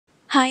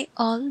Hi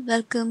all,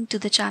 welcome to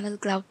the channel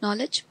Cloud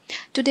Knowledge.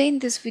 Today in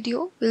this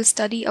video, we'll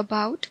study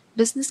about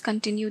business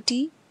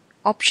continuity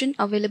option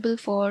available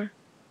for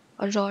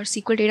Azure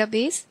SQL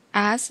database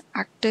as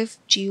active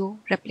Geo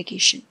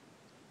Replication.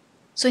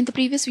 So in the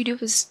previous video,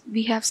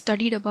 we have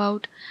studied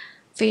about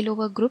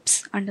failover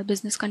groups under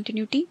business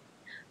continuity.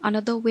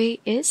 Another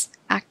way is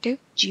active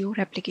Geo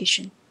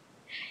Replication.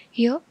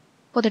 Here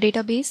for the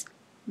database,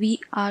 we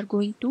are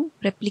going to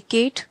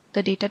replicate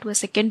the data to a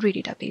secondary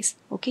database,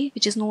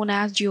 which is known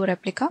as Geo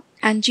Replica.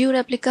 And Geo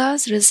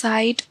Replicas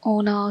reside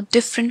on a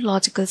different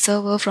logical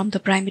server from the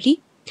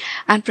primary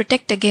and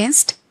protect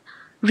against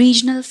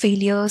regional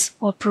failures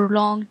or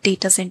prolonged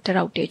data center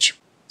outage.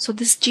 So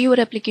this Geo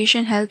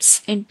Replication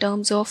helps in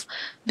terms of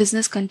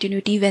business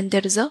continuity when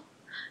there is a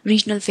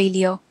regional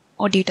failure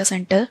or data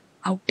center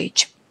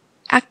outage.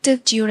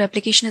 Active Geo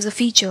Replication is a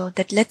feature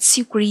that lets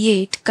you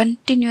create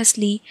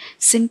continuously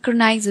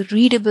synchronized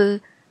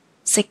readable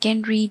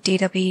secondary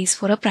database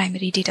for a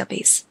primary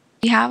database.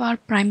 We have our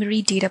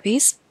primary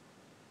database,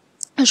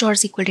 Azure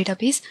SQL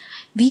database.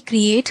 We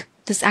create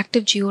this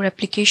active Geo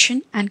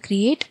Replication and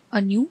create a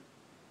new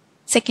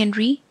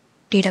secondary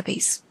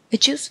database,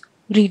 which is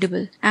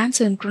readable and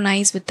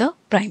synchronized with the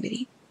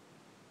primary.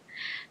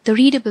 The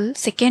readable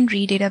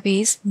secondary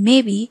database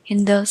may be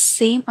in the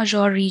same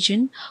Azure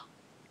region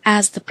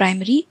as the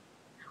primary,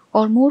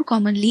 or more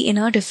commonly in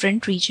a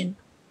different region.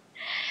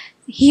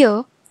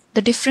 Here,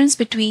 the difference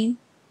between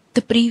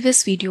the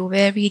previous video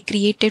where we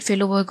created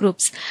failover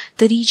groups,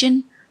 the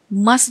region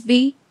must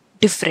be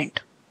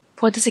different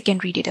for the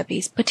secondary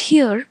database. But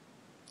here,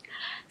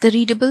 the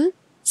readable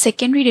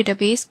secondary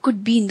database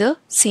could be in the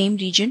same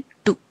region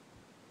too.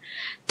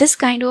 This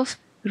kind of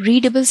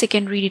readable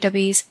secondary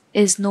database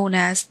is known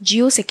as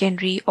Geo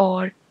Secondary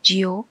or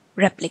Geo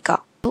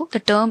Replica. So the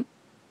term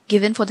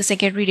given for the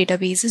secondary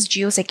database is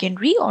Geo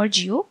Secondary or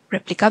Geo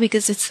Replica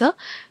because it's a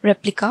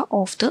replica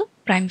of the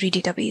primary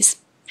database.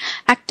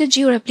 Active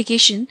Geo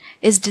Replication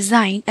is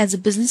designed as a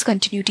business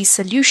continuity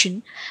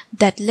solution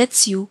that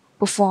lets you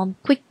perform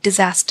quick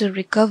disaster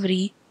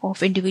recovery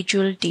of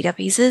individual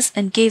databases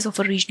in case of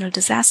a regional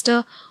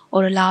disaster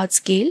or a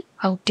large-scale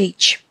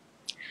outage.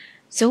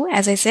 So,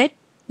 as I said,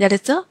 that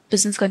is the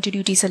business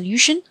continuity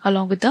solution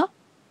along with the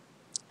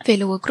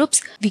failover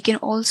groups. We can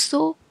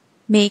also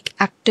make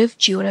active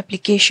Geo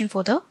Replication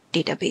for the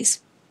database.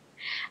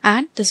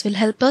 And this will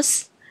help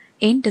us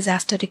in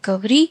disaster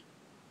recovery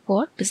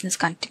for business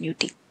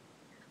continuity.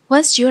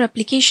 Once Geo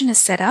Replication is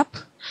set up,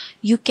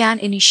 you can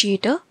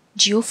initiate a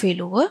Geo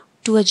failover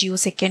to a Geo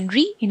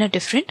secondary in a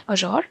different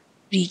Azure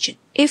region.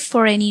 If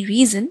for any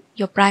reason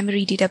your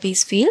primary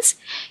database fails,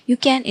 you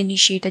can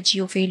initiate a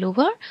Geo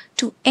failover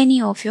to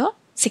any of your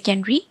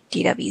secondary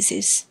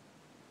databases.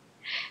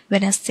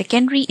 When a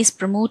secondary is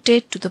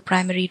promoted to the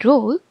primary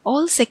role,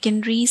 all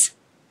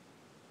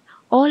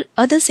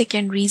other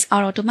secondaries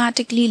are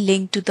automatically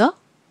linked to the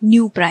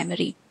new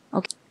primary.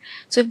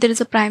 So if there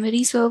is a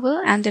primary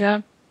server and there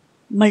are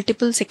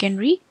multiple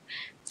secondary,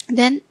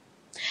 then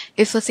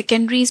if a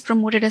secondary is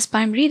promoted as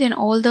primary, then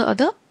all the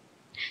other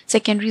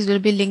secondaries will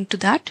be linked to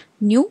that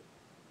new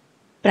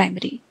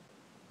primary.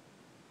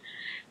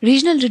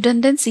 Regional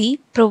redundancy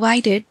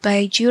provided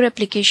by Geo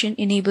Replication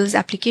enables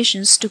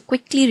applications to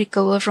quickly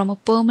recover from a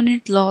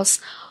permanent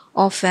loss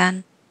of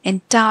an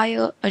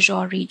entire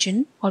Azure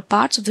region or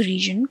parts of the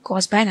region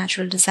caused by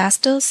natural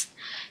disasters,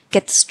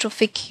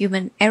 catastrophic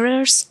human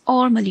errors,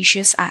 or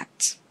malicious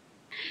acts.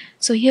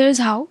 So here is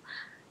how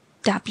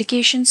the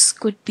applications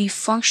could be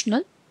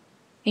functional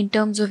in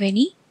terms of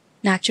any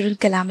natural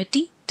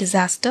calamity,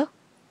 disaster,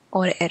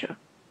 or error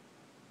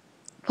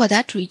for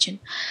that region.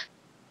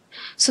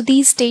 So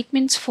these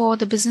statements for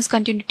the business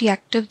continuity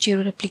active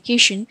Geo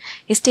Replication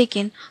is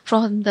taken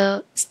from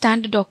the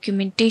standard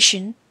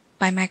documentation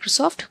by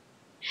Microsoft.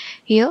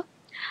 Here,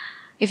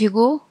 if you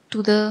go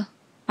to the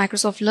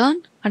Microsoft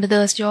Learn under the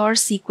Azure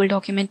SQL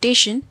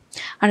documentation,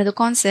 under the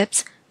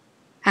concepts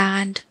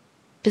and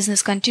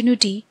business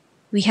continuity,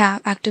 we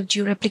have active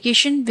Geo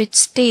Replication, which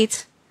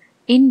states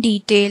in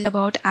detail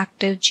about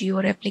active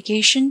Geo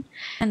Replication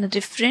and the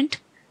different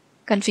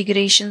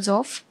configurations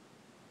of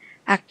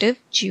active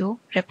Geo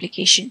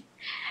Replication.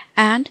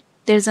 And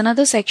there is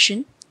another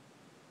section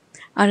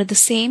under the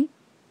same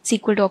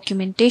SQL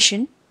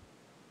documentation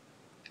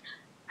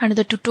under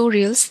the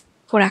tutorials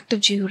for active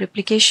Geo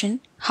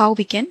Replication, how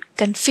we can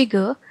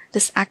configure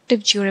this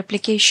active Geo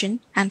Replication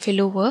and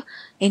failover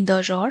in the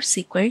Azure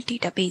SQL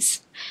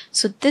database.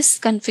 So this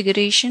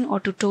configuration or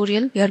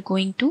tutorial we are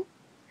going to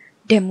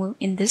demo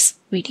in this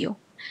video.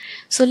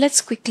 So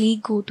let's quickly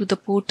go to the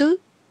portal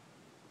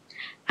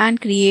and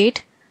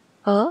create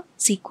a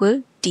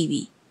SQL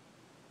DB.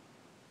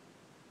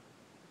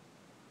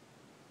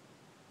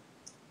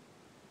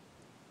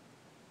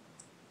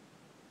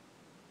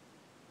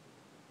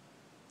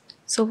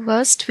 So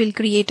first we'll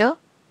create a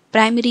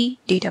primary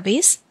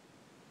database.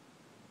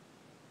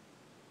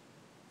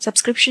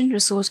 Subscription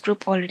resource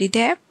group already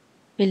there.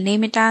 We'll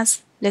name it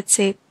as, let's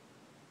say,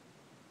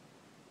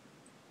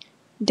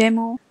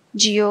 Demo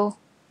Geo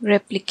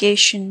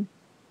Replication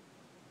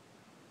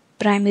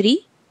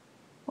Primary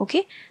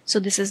Okay, so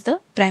this is the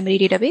primary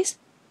database.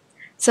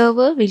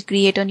 Server, we'll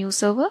create a new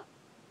server.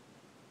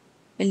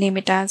 We'll name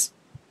it as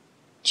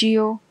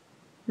Geo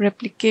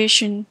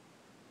Replication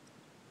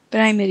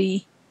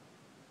Primary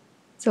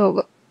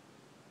Server.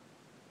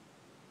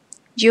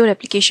 Geo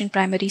Replication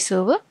Primary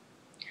Server.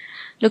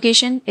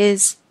 Location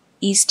is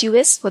East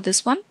US for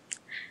this one.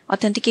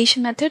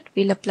 Authentication method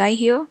we'll apply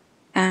here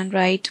and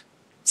write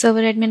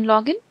server admin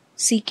login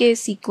CK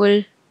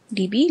SQL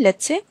DB,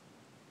 let's say.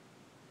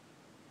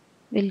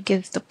 We'll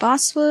give the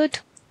password.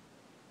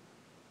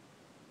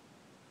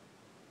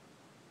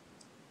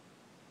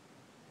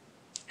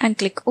 And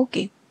click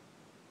OK.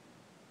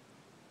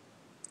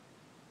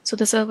 So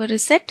the server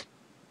is set.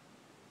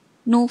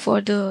 No for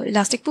the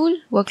Elastic Pool.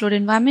 Workload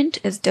environment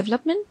is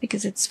development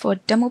because it's for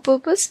demo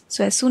purpose.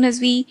 So as soon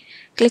as we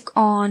click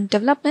on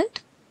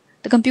development,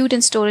 the compute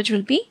and storage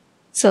will be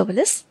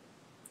serverless.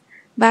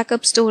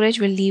 Backup storage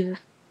will leave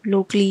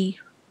locally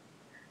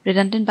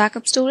redundant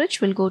backup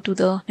storage. Will go to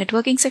the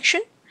networking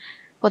section.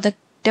 For the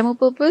demo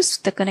purpose,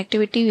 the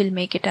connectivity will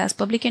make it as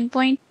public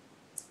endpoint.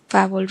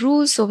 Firewall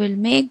rules, so we'll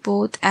make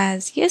both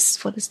as yes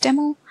for this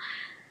demo.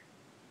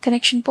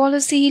 Connection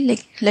policy,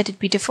 let it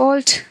be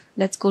default.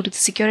 Let's go to the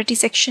security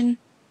section.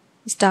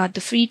 Start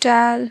the free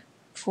trial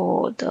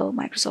for the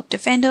Microsoft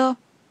Defender.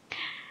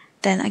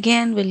 Then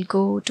again, we'll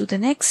go to the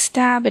next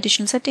tab,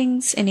 additional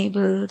settings,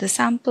 enable the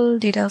sample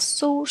data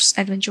source,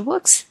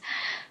 AdventureWorks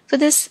for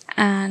this,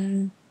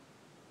 and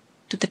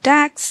to the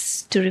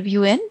tags to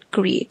review and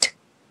create.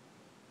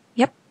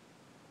 Yep.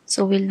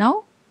 So we'll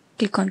now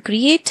click on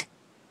create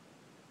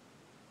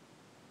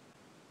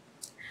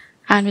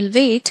and we'll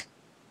wait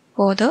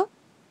for the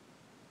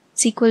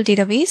SQL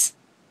database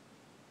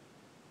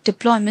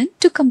deployment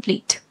to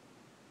complete.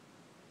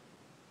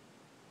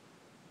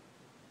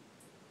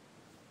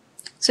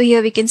 So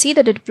here we can see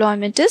that the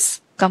deployment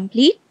is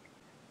complete.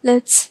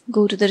 Let's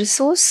go to the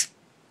resource.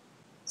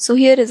 So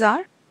here is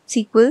our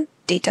SQL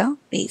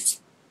database.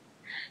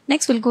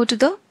 Next we'll go to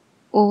the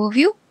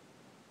overview.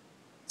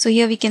 So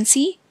here we can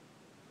see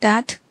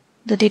that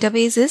the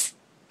database is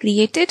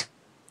created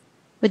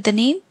with the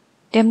name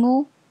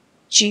Demo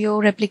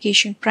Geo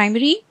Replication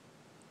Primary,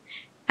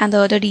 and the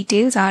other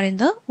details are in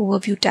the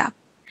overview tab.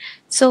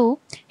 So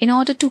in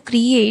order to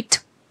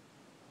create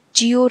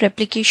Geo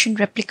Replication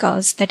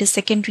replicas, that is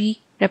secondary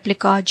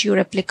replica, Geo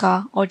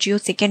Replica or Geo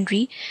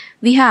Secondary,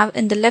 we have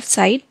in the left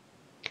side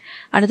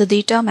under the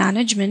data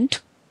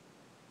management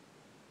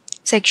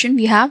section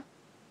we have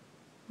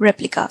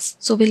replicas.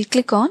 So we'll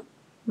click on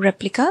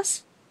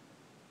replicas.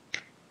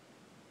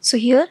 So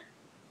here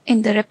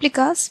in the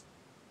replicas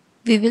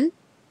we will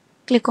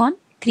click on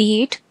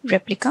create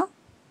replica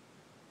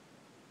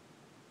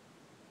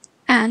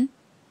and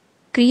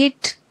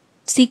create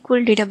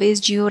SQL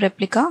database Geo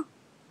Replica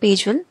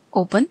page will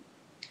open,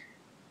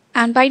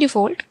 and by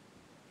default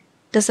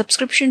the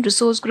subscription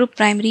resource group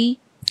primary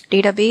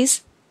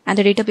database and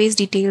the database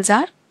details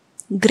are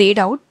grayed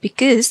out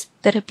because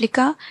the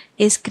replica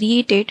is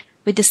created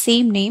with the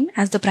same name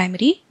as the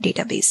primary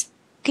database.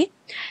 Okay,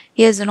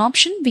 here's an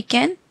option. We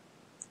can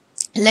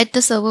let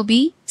the server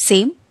be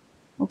same,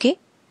 okay,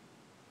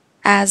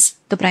 as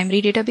the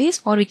primary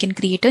database, or we can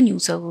create a new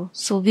server.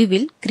 So we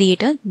will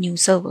create a new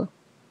server.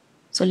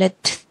 So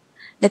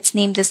let's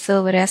name this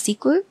server as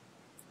SQL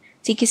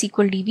CK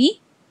DB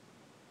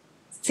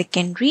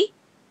secondary.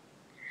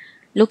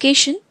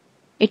 Location,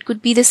 it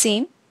could be the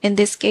same in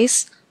this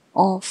case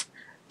of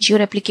Geo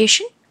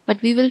Replication,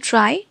 but we will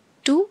try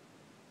to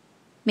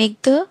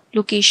make the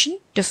location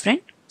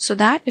different so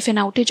that if an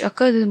outage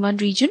occurs in one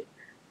region,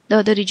 the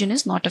other region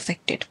is not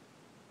affected.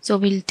 So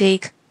we'll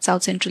take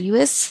South Central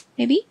US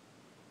maybe,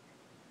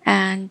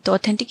 and the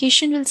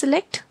authentication will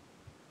select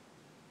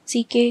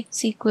CK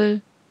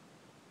SQL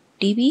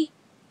DB.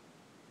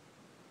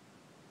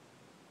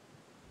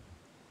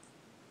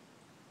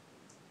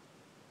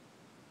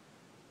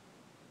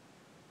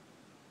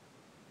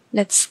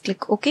 Let's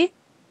click OK.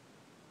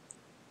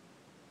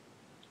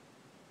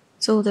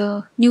 So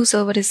the new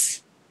server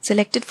is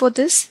selected for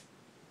this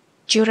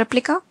Geo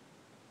Replica.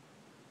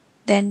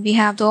 Then we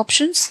have the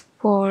options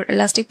for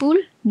Elastic Pool,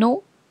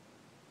 no.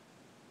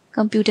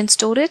 Compute and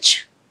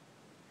storage,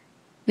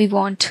 we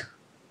want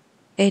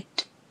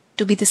it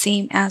to be the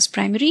same as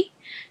primary.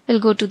 We'll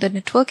go to the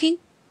networking.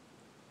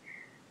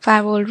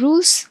 Firewall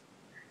rules,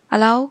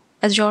 allow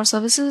Azure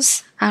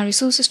services and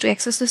resources to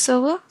access the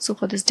server. So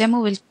for this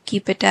demo, we'll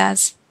keep it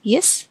as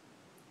yes.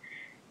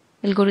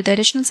 We'll go to the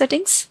additional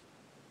settings.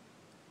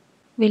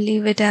 We'll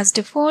leave it as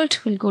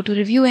default. We'll go to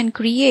review and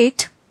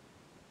create,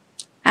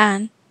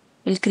 and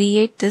we'll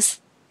create this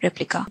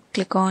replica.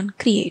 Click on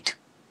create.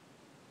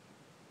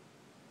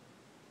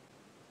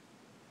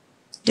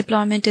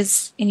 Deployment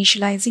is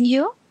initializing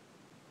here.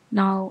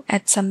 Now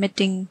at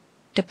submitting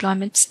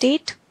deployment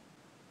state.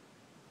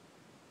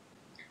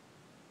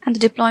 And the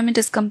deployment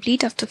is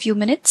complete after a few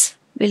minutes.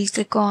 We'll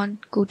click on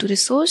go to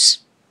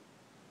resource.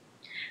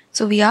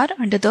 So we are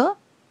under the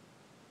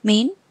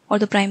main or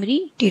the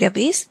primary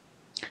database.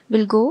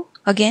 We'll go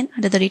again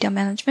under the data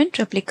management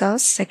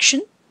replicas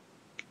section.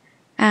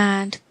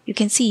 And you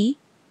can see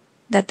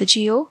that the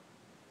Geo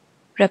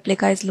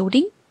Replica is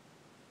loading,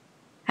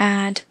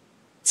 and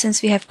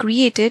since we have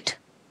created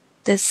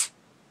this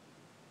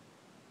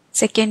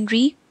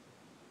secondary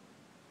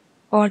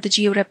or the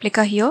Geo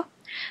Replica here,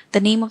 the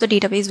name of the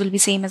database will be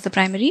same as the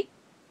primary,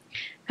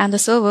 and the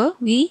server,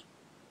 we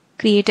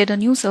created a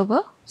new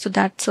server, so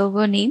that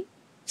server name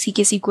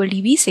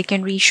CK/SQL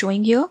secondary is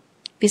showing here.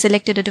 We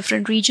selected a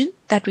different region,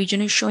 that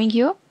region is showing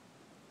here,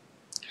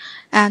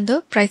 and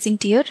the pricing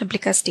tier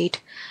replica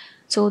state.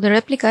 So the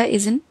replica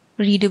is in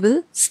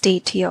readable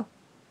state here,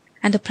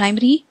 and the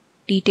primary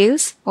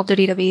details of the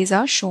database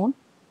are shown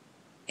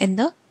in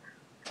the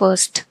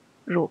first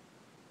row.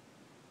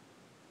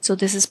 So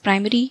this is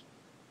primary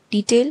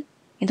detail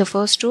in the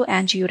first row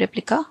and Geo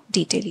Replica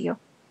detail here.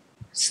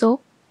 So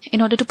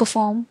in order to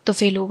perform the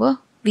failover,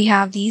 we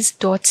have these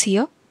dots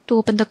here. To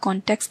open the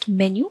context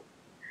menu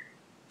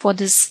for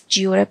this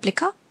Geo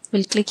Replica,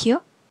 we'll click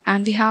here,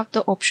 and we have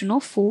the option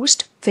of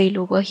forced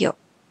failover here.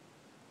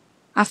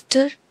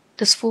 After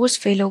this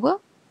forced failover,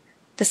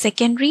 the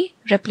secondary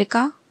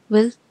replica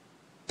will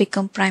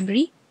become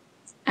primary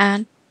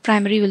and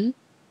primary will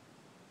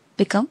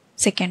become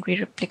secondary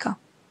replica.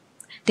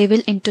 They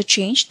will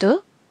interchange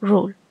the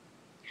role.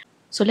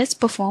 So let's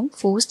perform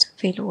forced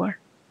failover.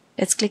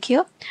 Let's click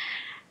here,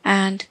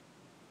 and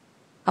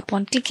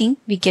upon clicking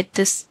we get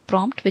this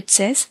prompt which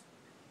says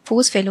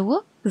forced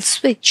failover will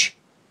switch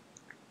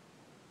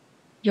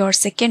your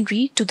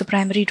secondary to the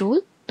primary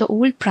role. The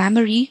old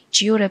primary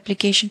Geo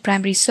Replication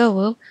primary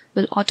server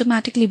will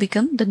automatically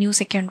become the new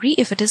secondary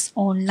if it is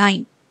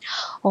online.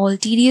 All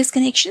TDS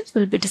connections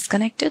will be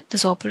disconnected.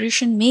 This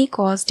operation may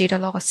cause data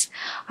loss.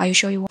 Are you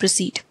sure you want to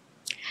proceed?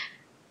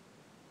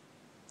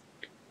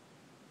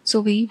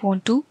 So we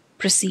want to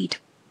proceed.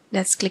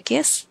 Let's click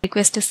yes.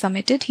 Request is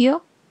submitted here.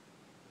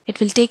 It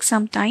will take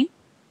some time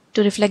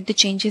to reflect the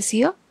changes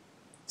here.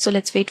 So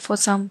let's wait for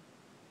some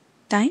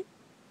time,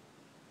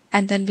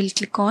 and then we'll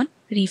click on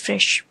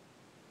refresh.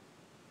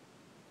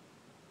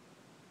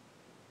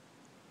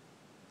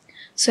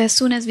 So as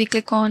soon as we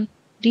click on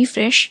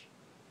refresh,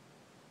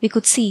 we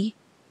could see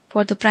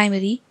for the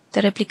primary,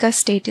 the replica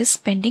state is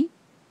pending,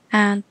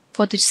 and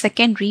for the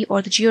secondary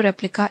or the Geo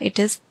Replica, it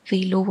is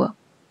failover.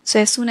 So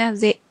as soon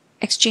as they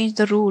exchange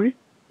the role,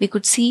 we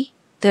could see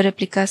the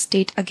replica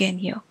state again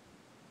here.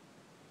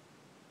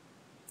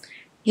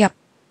 Yep.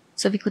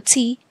 So we could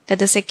see that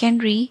the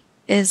secondary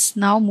is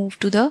now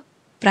moved to the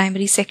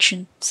primary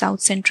section,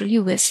 South Central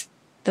US,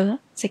 the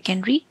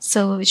secondary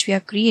server which we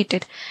have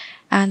created,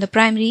 and the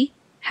primary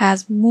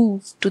has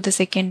moved to the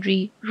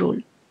secondary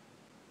role.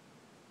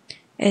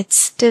 It's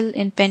still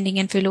in pending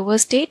and failover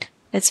state.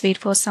 Let's wait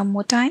for some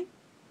more time.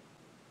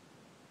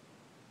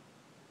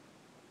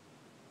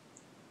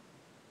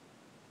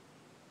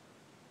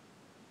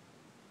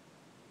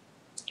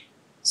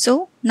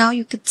 So now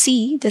you could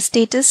see the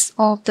status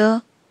of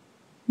the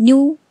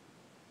new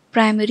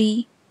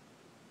primary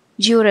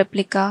Geo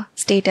Replica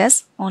state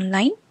as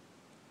online,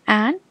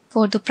 and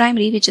for the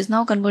primary which is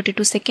now converted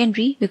to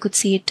secondary, we could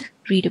see it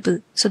readable.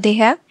 So they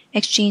have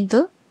exchanged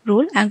the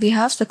role and we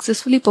have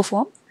successfully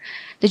performed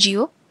the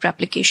Geo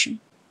Replication.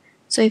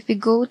 So if we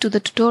go to the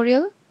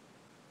tutorial,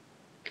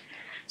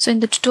 so in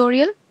the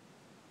tutorial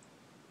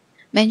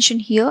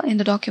mentioned here in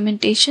the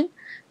documentation,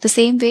 the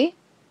same way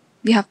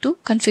we have to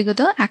configure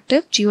the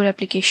active Geo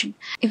Replication.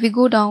 If we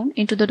go down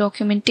into the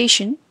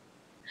documentation,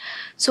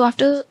 so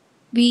after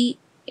we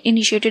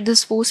initiated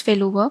this forced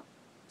failover,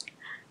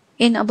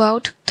 in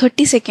about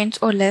 30 seconds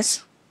or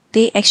less,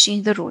 they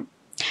exchange the role.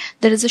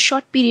 There is a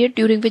short period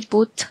during which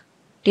both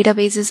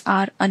databases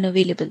are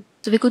unavailable.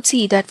 So we could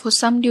see that for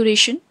some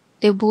duration,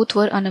 they both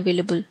were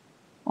unavailable.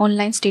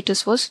 Online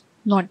status was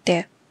not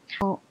there.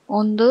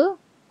 On the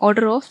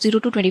order of 0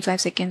 to 25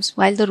 seconds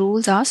while the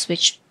roles are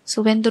switched.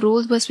 So when the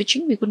roles were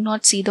switching, we could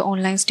not see the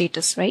online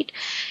status, right?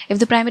 If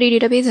the primary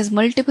database has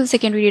multiple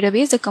secondary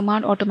database, the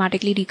command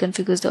automatically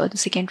reconfigures the other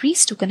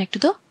secondaries to connect to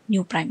the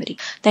new primary.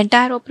 The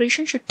entire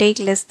operation should take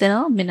less than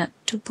a minute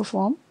to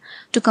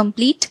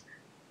complete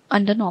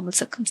under normal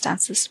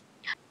circumstances.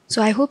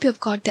 So I hope you have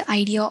got the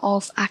idea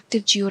of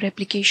active Geo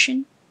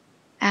Replication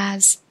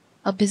as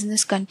a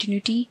business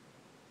continuity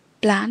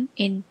plan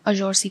in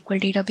Azure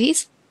SQL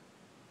database,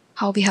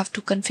 how we have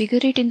to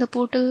configure it in the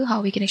portal,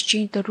 how we can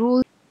exchange the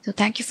roles. So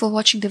thank you for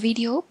watching the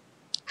video.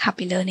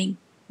 Happy learning.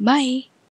 Bye.